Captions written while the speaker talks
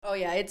Oh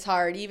yeah, it's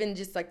hard even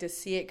just like to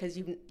see it because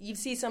you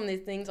see some of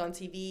these things on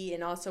TV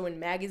and also in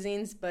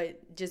magazines,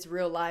 but just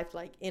real life,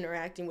 like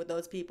interacting with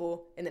those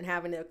people and then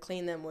having to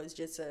clean them was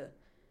just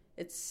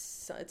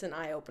it's an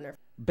eye opener.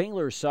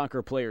 Baylor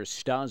soccer player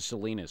Stas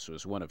Salinas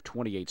was one of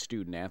 28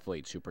 student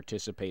athletes who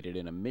participated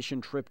in a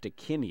mission trip to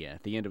Kenya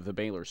at the end of the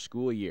Baylor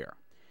school year.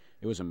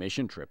 It was a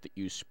mission trip that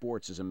used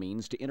sports as a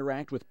means to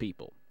interact with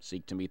people,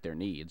 seek to meet their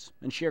needs,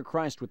 and share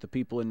Christ with the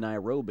people in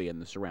Nairobi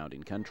and the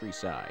surrounding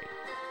countryside.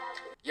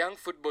 Young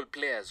football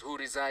players who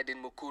reside in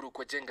Mukuru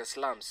kwa Jenga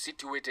slums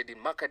situated in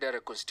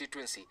Makadara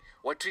constituency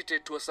were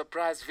treated to a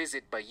surprise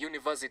visit by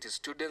university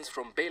students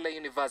from Baylor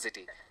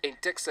University in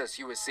Texas,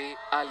 USA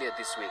earlier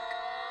this week.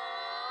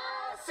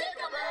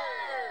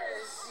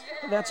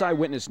 That's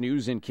Eyewitness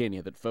News in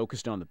Kenya that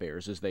focused on the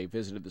Bears as they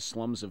visited the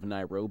slums of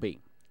Nairobi.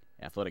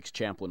 Athletics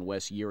chaplain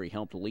Wes Yuri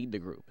helped lead the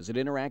group as it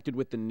interacted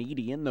with the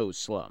needy in those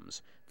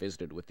slums,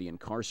 visited with the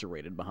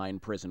incarcerated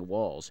behind prison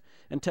walls,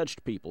 and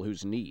touched people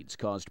whose needs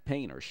caused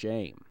pain or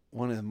shame.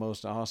 One of the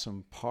most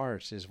awesome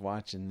parts is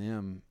watching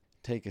them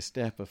take a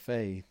step of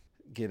faith,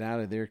 get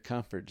out of their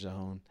comfort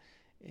zone,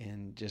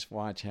 and just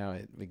watch how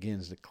it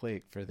begins to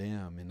click for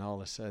them, and all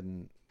of a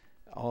sudden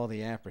all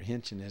the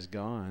apprehension is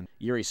gone.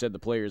 Yuri said the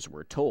players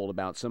were told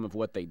about some of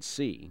what they'd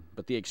see,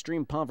 but the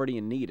extreme poverty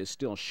and need is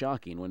still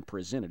shocking when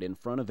presented in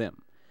front of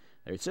them.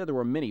 They said there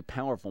were many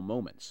powerful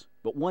moments,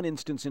 but one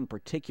instance in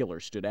particular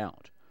stood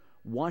out: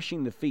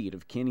 washing the feet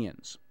of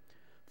Kenyans.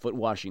 Foot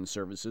washing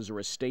services are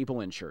a staple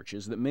in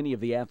churches that many of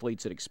the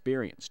athletes had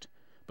experienced,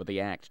 but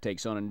the act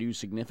takes on a new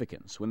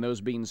significance when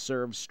those being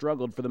served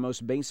struggled for the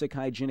most basic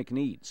hygienic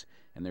needs,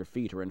 and their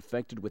feet are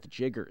infected with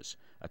jiggers,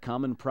 a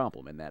common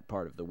problem in that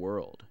part of the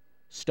world.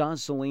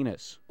 Stas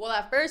Salinas. Well,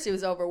 at first it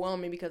was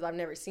overwhelming because I've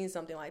never seen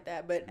something like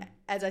that. But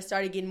as I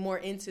started getting more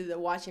into the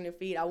washing the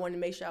feet, I wanted to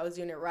make sure I was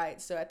doing it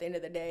right. So at the end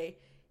of the day,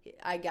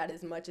 I got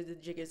as much of the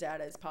jiggers out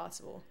as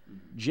possible.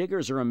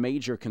 Jiggers are a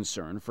major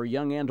concern for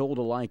young and old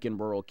alike in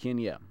rural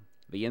Kenya.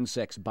 The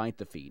insects bite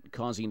the feet,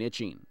 causing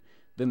itching.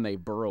 Then they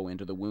burrow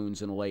into the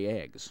wounds and lay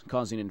eggs,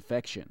 causing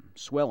infection,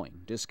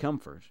 swelling,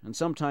 discomfort, and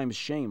sometimes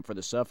shame for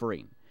the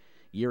suffering.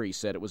 Yuri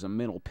said it was a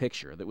mental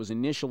picture that was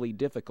initially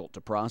difficult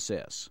to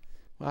process.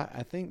 Well,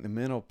 I think the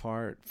mental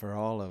part for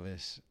all of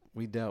us,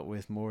 we dealt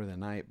with more the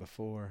night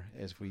before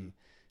as we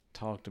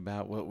talked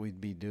about what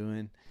we'd be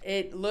doing.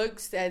 It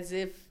looks as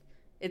if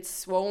it's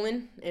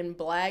swollen and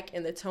black,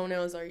 and the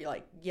toenails are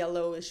like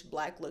yellowish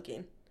black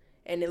looking.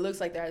 And it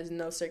looks like there is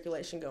no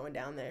circulation going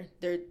down there.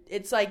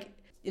 It's like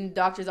in the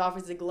doctor's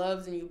office, the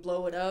gloves, and you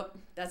blow it up.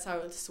 That's how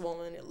it's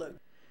swollen it looked.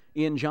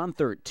 In John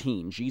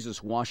 13,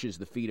 Jesus washes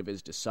the feet of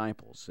his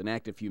disciples, an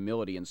act of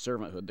humility and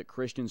servanthood that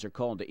Christians are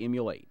called to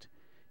emulate.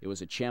 It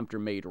was a chapter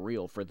made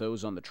real for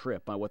those on the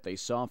trip by what they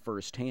saw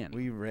firsthand.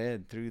 We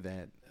read through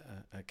that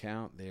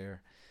account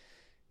there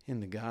in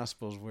the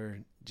Gospels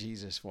where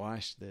Jesus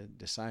washed the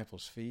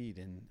disciples' feet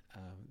and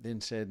then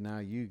said, now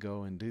you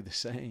go and do the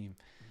same.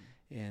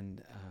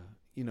 And,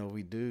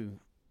 we do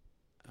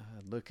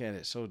look at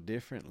it so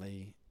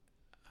differently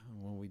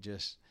when we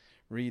just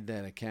read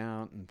that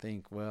account and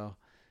think, well,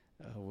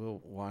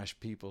 we'll wash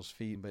people's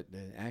feet. But to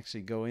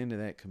actually go into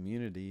that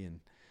community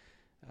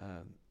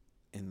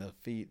and the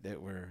feet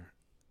that were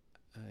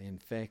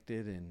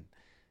infected and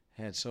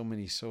had so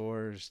many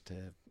sores,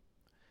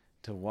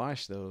 to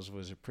wash those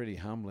was a pretty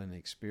humbling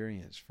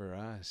experience for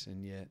us.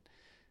 And yet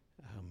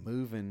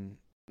moving,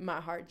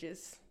 my heart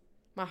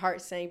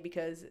sank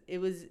because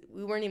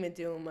we weren't even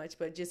doing much,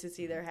 but just to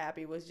see they're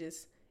happy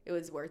it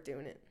was worth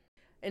doing it.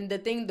 And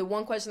the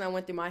one question that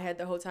went through my head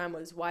the whole time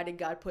was, why did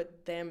God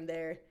put them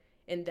there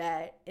and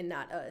that and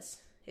not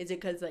us? Is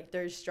it because like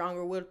they're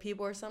stronger willed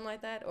people or something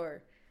like that?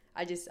 Or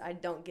I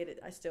don't get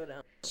it. I still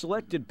don't.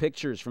 Selected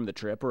pictures from the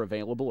trip are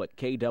available at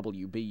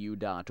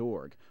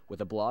KWBU.org, with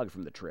a blog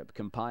from the trip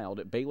compiled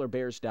at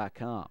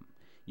BaylorBears.com.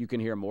 You can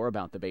hear more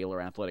about the Baylor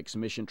Athletics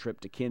mission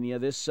trip to Kenya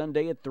this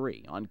Sunday at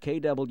 3 on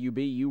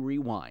KWBU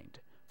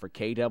Rewind. For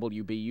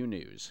KWBU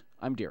News,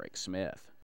 I'm Derek Smith.